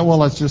 All right, well,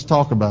 let's just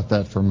talk about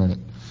that for a minute.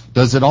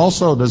 Does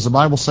the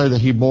Bible say that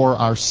He bore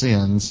our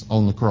sins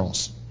on the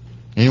cross?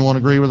 Anyone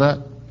agree with that?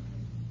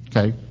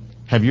 Okay.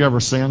 Have you ever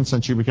sinned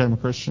since you became a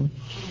Christian?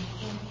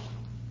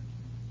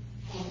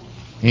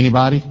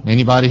 Anybody?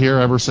 Anybody here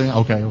ever sinned?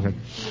 Okay.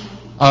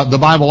 The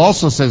Bible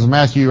also says in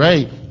Matthew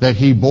 8 that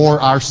He bore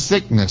our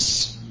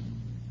sickness.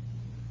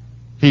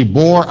 He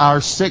bore our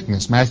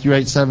sickness. Matthew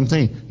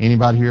 8:17.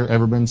 Anybody here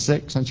ever been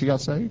sick since you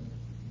got saved?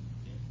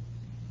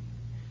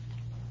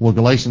 Well,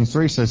 Galatians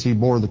 3 says He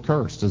bore the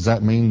curse. Does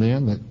that mean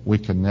then that we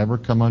can never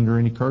come under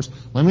any curse?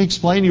 Let me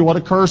explain to you what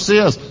a curse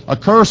is. A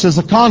curse is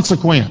a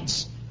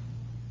consequence.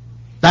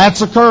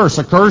 That's a curse.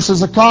 A curse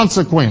is a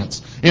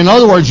consequence. In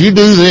other words, you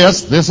do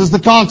this is the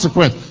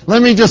consequence.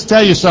 Let me just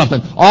tell you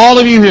something. All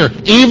of you here,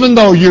 even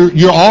though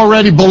you're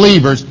already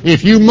believers,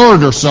 if you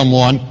murder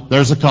someone,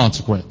 there's a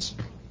consequence.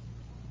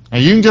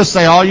 And you can just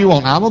say all you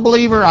want. I'm a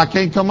believer. I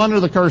can't come under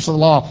the curse of the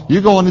law.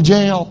 You're going to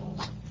jail.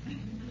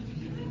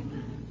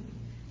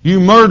 You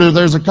murder,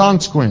 there's a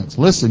consequence.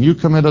 Listen, you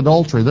commit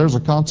adultery, there's a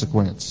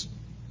consequence.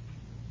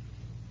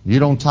 You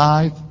don't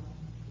tithe,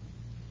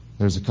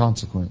 there's a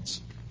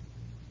consequence.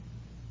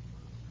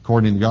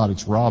 According to God,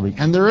 it's robbing.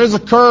 And there is a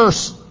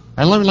curse.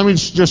 And let me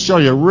just show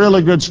you a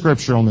really good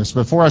scripture on this.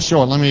 Before I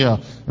show it, let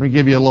me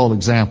give you a little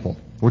example.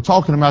 We're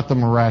talking about the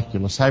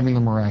miraculous, having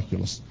the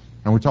miraculous.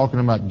 And we're talking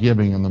about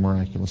giving in the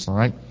miraculous, all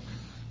right?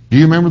 Do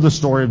you remember the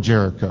story of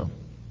Jericho?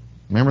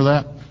 Remember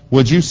that?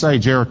 Would you say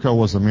Jericho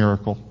was a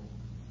miracle?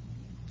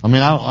 I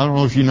mean, I don't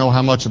know if you know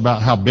how much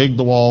about how big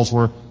the walls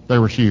were. They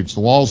were huge. The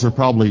walls were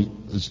probably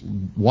as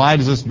wide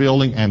as this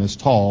building and as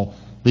tall.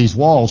 These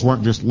walls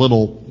weren't just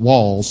little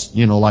walls,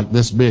 like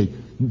this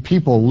big.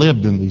 People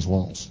lived in these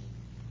walls.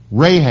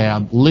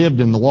 Rahab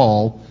lived in the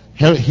wall,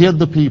 hid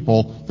the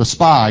people, the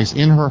spies,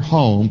 in her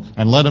home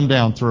and let them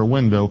down through a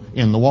window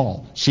in the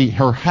wall.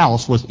 Her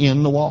house was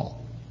in the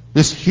wall.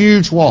 This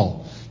huge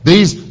wall.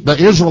 The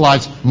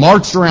Israelites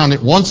marched around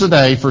it once a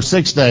day for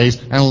 6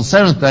 days, and on the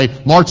seventh day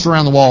marched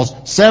around the walls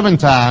 7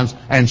 times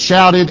and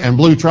shouted and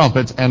blew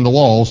trumpets, and the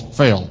walls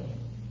fell.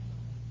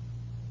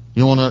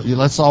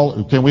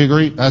 Can we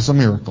agree? That's a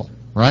miracle,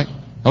 right?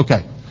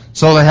 Okay.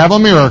 So they have a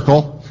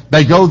miracle.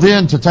 They go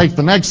then to take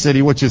the next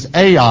city, which is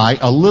Ai,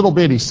 a little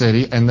bitty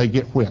city, and they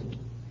get whipped.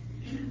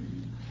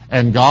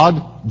 And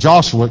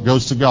Joshua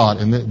goes to God,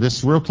 and this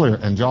is real clear,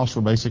 and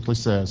Joshua basically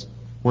says,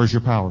 where's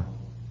your power?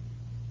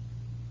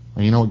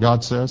 And you know what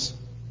God says?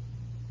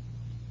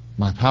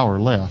 My power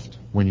left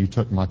when you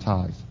took my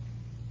tithe.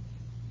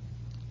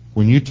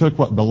 When you took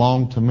what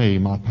belonged to me,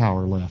 my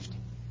power left.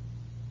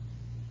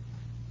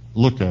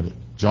 Look at it.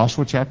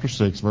 Joshua chapter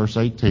 6, verse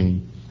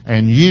 18.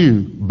 And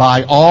you,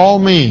 by all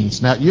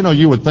means, now,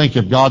 you would think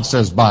if God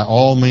says by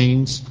all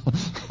means,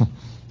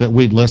 that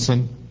we'd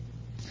listen.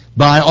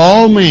 By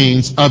all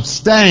means,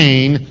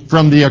 abstain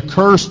from the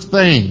accursed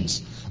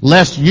things,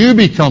 lest you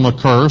become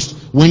accursed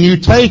when you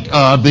take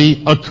of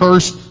the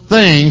accursed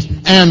things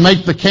and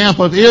make the camp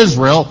of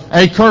Israel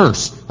a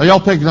curse. Are y'all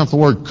picking up the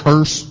word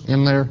curse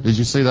in there? Did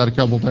you see that a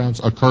couple of times?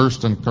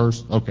 Accursed and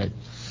cursed? Okay.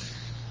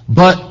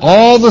 But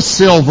all the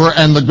silver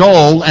and the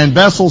gold and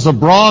vessels of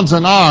bronze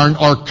and iron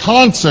are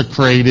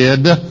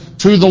consecrated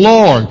to the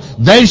Lord.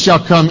 They shall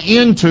come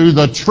into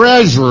the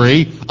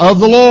treasury of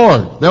the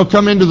Lord. They'll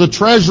come into the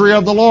treasury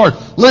of the Lord.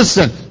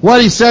 Listen,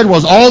 what he said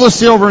was all the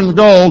silver and the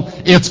gold,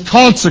 it's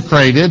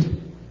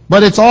consecrated,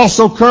 but it's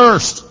also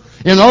cursed.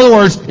 In other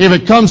words, if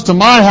it comes to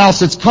my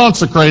house, it's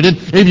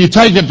consecrated. If you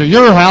take it to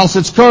your house,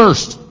 it's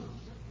cursed.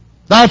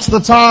 That's the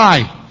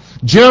tithe.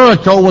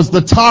 Jericho was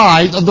the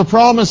tithe of the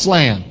promised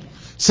land.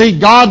 See,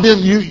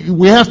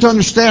 we have to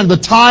understand the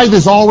tithe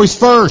is always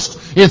first.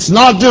 It's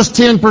not just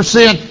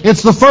 10%,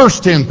 it's the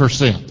first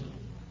 10%.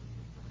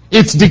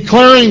 It's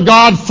declaring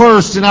God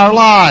first in our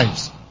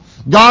lives.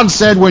 God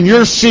said, when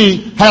your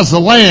sheep has a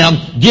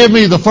lamb, give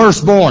me the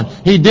firstborn.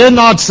 He did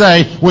not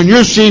say, when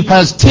your sheep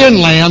has 10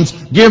 lambs,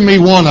 give me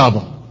one of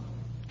them.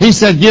 He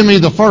said, give me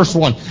the first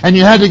one. And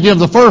you had to give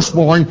the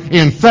firstborn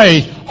in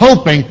faith,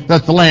 hoping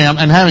that the lamb,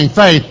 and having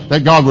faith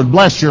that God would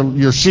bless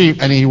your sheep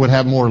and he would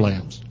have more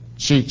lambs.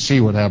 She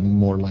would have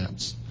more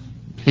lambs.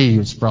 He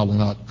is probably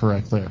not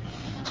correct there.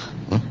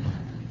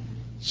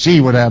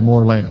 She would have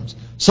more lambs.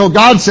 So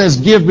God says,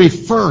 give me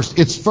first.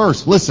 It's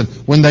first. Listen,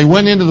 when they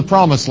went into the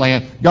promised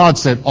land, God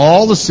said,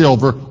 all the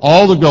silver,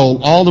 all the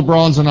gold, all the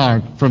bronze and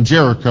iron from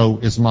Jericho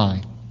is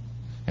mine.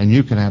 And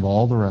you can have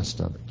all the rest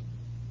of it.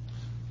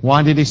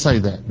 Why did he say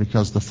that?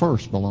 Because the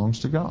first belongs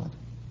to God.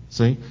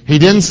 See? He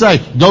didn't say,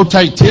 go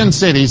take 10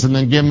 cities and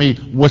then give me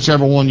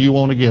whichever one you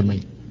want to give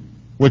me.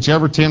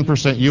 Whichever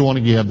 10% you want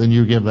to give, then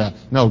you give that.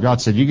 No,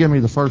 God said, you give me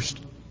the first.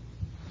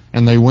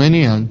 And they went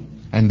in,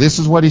 and this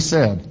is what he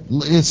said.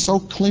 It's so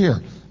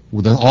clear.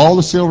 With all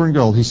the silver and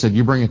gold, he said,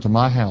 you bring it to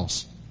my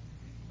house.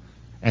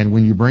 And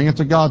when you bring it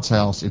to God's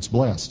house, it's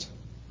blessed.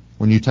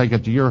 When you take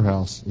it to your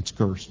house, it's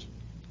cursed.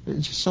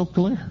 It's just so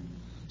clear.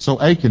 So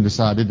Achan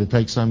decided to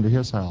take some to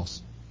his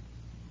house.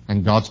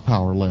 And God's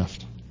power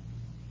left.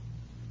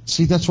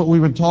 See, that's what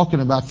we've been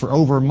talking about for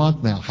over a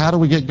month now. How do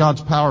we get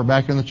God's power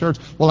back in the church?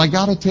 Well, I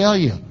got to tell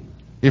you,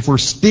 if we're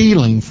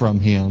stealing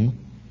from Him,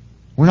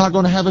 we're not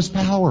going to have His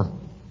power.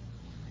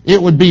 It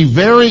would be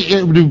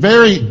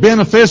very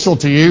beneficial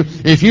to you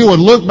if you would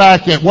look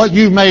back at what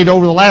you've made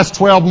over the last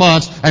 12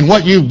 months and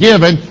what you've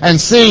given and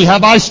see,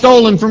 have I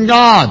stolen from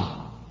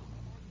God?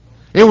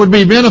 It would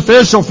be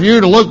beneficial for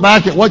you to look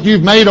back at what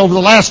you've made over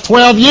the last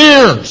 12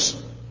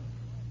 years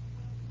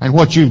and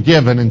what you've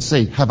given and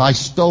see, have I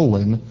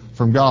stolen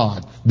from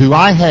God? Do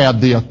I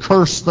have the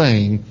accursed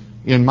thing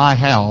in my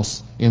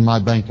house, in my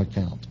bank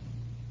account?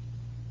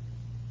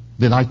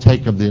 Did I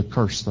take of the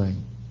accursed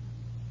thing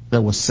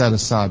that was set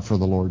aside for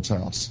the Lord's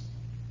house?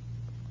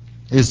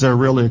 Is there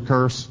really a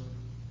curse?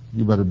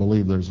 You better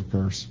believe there's a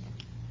curse.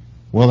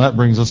 Well, that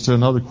brings us to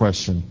another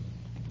question.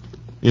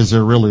 Is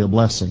there really a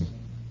blessing?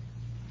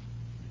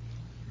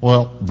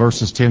 Well,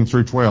 verses 10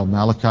 through 12,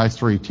 Malachi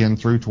 3, 10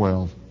 through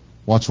 12.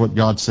 Watch what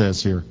God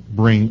says here.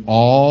 Bring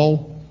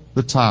all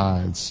the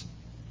tithes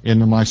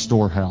into my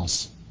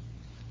storehouse,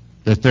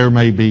 that there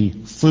may be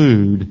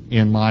food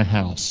in my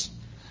house.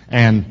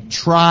 And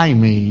try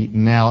me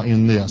now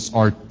in this,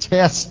 or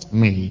test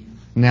me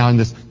now in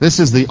this. This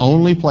is the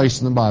only place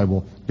in the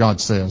Bible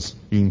God says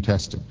you can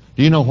test Him.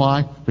 Do you know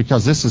why?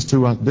 Because this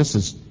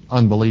is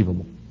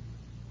unbelievable.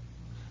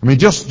 I mean,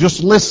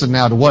 just listen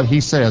now to what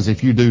he says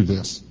if you do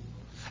this.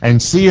 And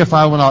see if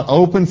I will not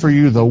open for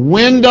you the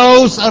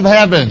windows of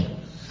heaven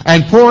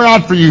and pour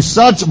out for you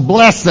such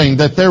blessing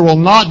that there will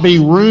not be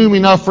room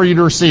enough for you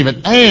to receive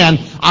it. And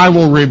I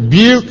will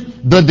rebuke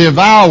the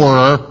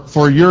devourer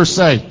for your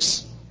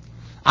sakes.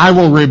 I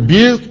will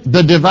rebuke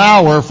the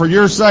devourer for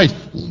your sakes.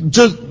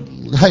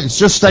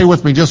 Just stay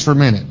with me just for a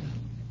minute.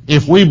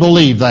 If we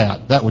believe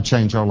that would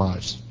change our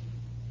lives.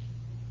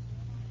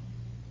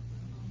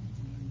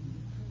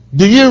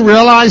 Do you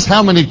realize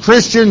how many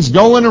Christians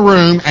go in a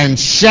room and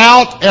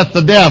shout at the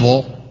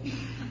devil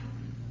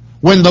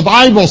when the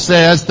Bible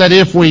says that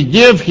if we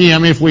give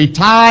him, if we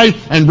tithe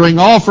and bring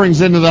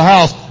offerings into the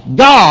house,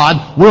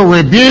 God will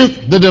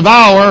rebuke the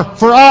devourer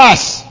for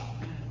us?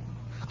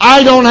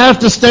 I don't have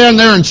to stand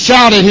there and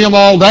shout at him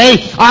all day.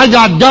 I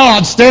got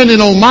God standing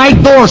on my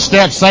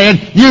doorstep saying,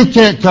 you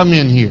can't come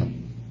in here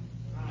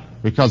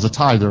because the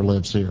tither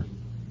lives here.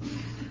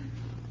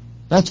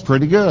 That's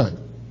pretty good.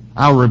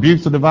 I'll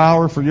rebuke the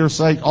devourer for your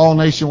sake. All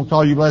nations will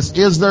call you blessed.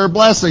 Is there a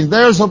blessing?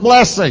 There's a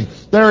blessing.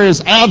 There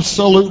is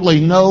absolutely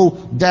no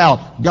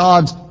doubt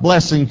God's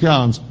blessing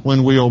comes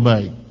when we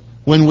obey,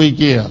 when we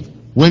give,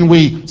 when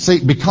we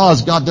see,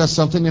 because God does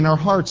something in our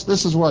hearts.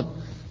 This is what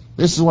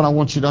I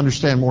want you to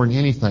understand more than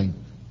anything.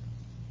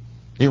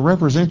 It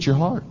represents your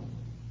heart.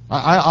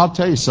 I'll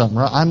tell you something.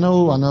 Right? I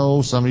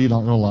know some of you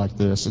don't like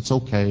this. It's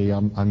okay.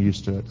 I'm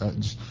used to it.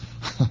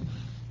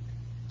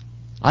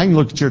 I can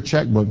look at your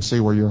checkbook and see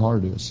where your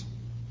heart is.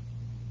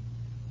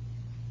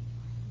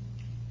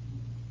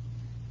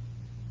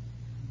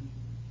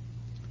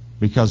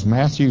 Because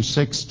Matthew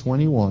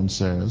 6:21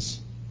 says,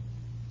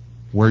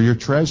 where your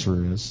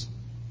treasure is,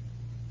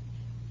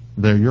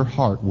 there your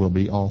heart will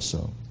be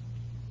also.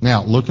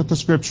 Now, look at the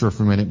scripture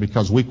for a minute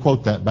because we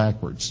quote that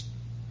backwards.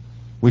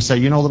 We say,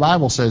 the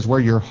Bible says where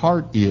your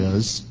heart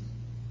is,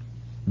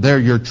 there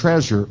your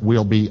treasure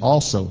will be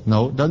also.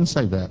 No, it doesn't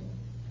say that.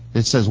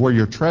 It says where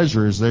your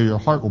treasure is, there your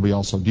heart will be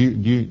also. Do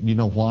you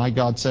know why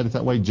God said it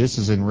that way? This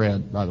is in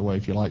red, by the way,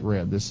 if you like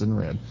red. This is in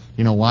red.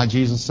 You know why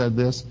Jesus said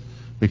this?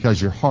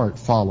 Because your heart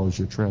follows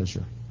your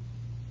treasure.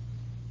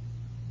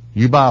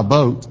 You buy a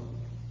boat,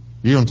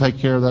 you're going to take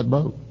care of that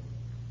boat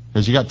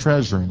because you got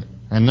treasure in it.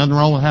 And nothing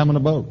wrong with having a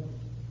boat.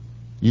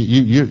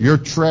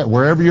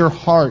 Wherever your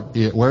heart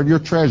is, wherever your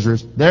treasure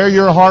is, there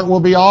your heart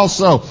will be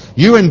also.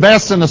 You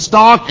invest in a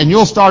stock and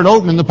you'll start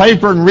opening the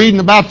paper and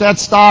reading about that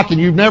stock and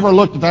you've never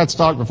looked at that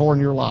stock before in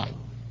your life.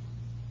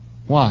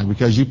 Why?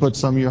 Because you put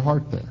some of your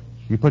heart there.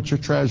 You put your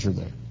treasure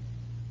there.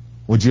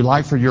 Would you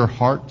like for your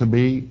heart to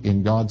be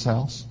in God's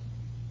house?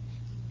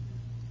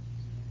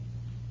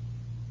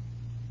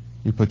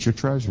 You put your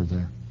treasure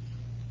there.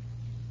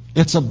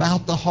 It's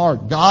about the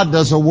heart. God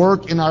does a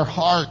work in our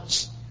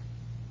hearts.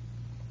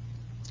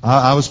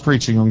 I was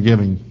preaching on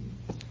giving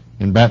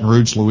in Baton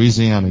Rouge,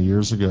 Louisiana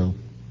years ago.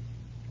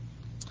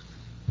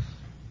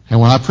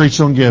 And when I preached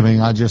on giving,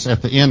 at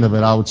the end of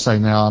it, I would say,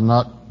 now I'm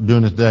not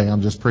doing it today,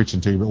 I'm just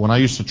preaching to you. But when I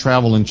used to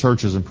travel in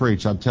churches and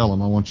preach, I'd tell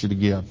them, I want you to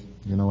give,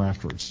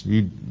 afterwards.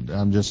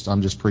 I'm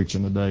just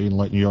preaching today and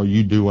letting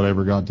you do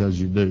whatever God tells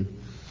you to do.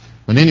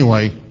 But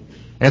anyway,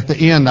 at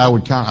the end,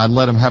 I'd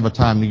let them have a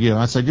time to give.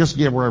 I'd say, just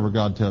give wherever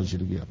God tells you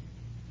to give.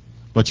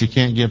 But you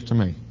can't give to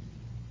me.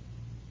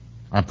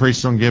 I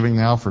preached on giving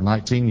now for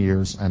 19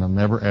 years, and I've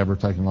never, ever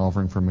taken an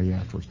offering from me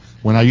afterwards.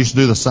 When I used to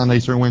do the Sunday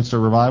through Wednesday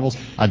revivals,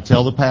 I'd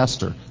tell the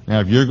pastor,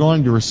 now if you're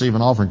going to receive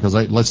an offering, because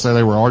let's say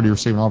they were already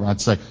receiving an offering, I'd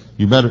say,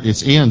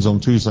 it ends on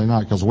Tuesday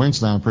night, because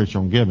Wednesday I'm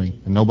preaching on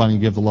giving, and nobody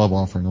can give the love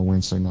offering on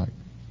Wednesday night.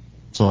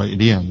 So it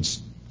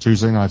ends.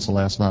 Tuesday night's the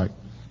last night,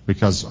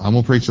 because I'm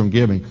going to preach on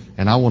giving,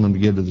 and I want them to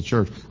give to the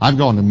church. I've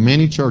gone to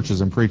many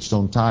churches and preached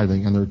on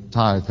tithing, and their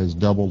tithe has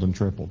doubled and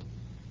tripled.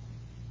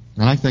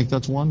 And I think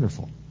that's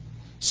wonderful.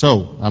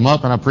 So, I'm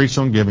up and I preached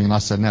on giving, and I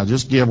said, now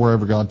just give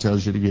wherever God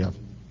tells you to give.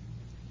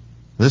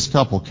 This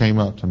couple came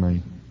up to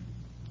me,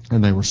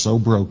 and they were so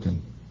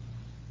broken.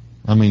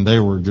 I mean, they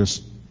were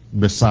just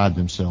beside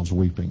themselves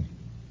weeping.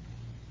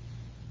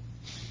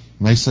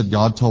 And they said,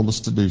 God told us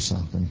to do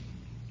something.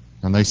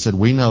 And they said,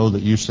 we know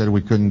that you said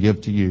we couldn't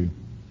give to you,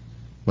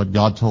 but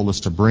God told us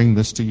to bring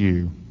this to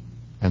you,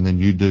 and then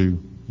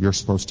you're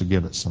supposed to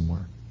give it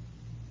somewhere.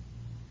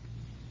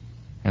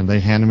 And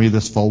they handed me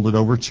this folded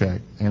over check.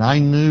 And I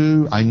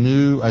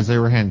knew as they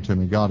were handing it to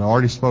me, God had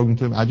already spoken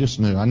to me. I just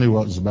knew. I knew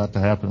what was about to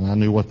happen. I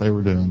knew what they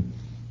were doing.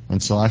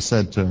 And so I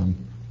said to them,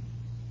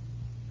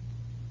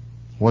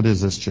 what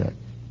is this check?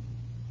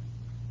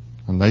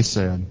 And they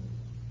said,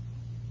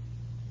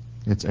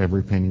 it's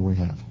every penny we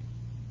have.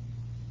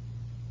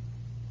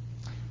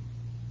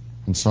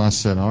 And so I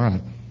said, all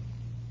right.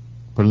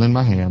 Put it in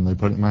my hand. They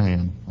put it in my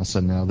hand. I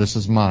said, now this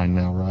is mine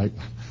now, right?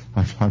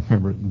 I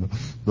remember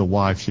the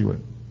wife, she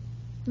went,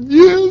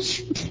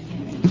 yes.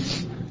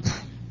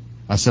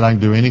 I said, I can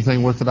do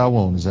anything with it I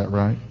want. Is that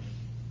right?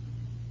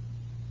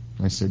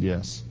 I said,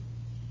 yes.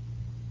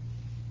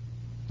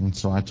 And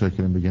so I took it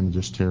and began to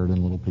just tear it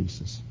in little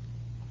pieces.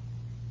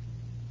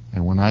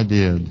 And when I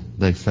did,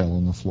 they fell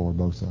on the floor,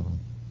 both of them.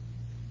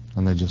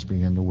 And they just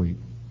began to weep.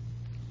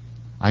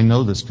 I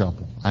know this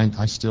couple.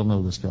 I still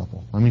know this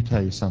couple. Let me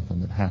tell you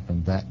something that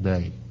happened that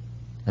day.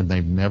 And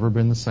they've never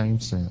been the same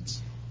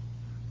since.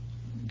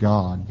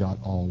 God got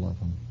all of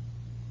them.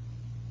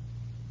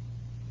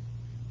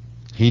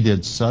 He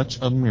did such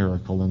a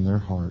miracle in their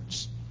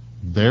hearts.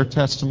 Their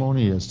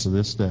testimony is to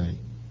this day,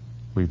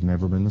 we've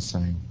never been the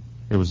same.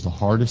 It was the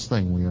hardest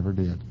thing we ever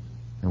did,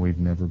 and we've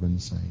never been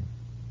the same.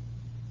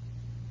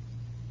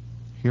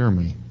 Hear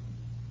me.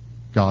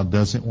 God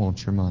doesn't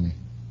want your money.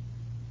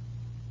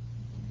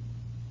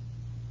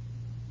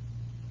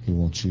 He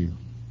wants you.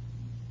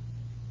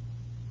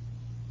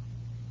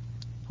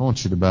 I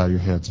want you to bow your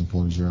heads and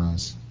close your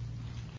eyes.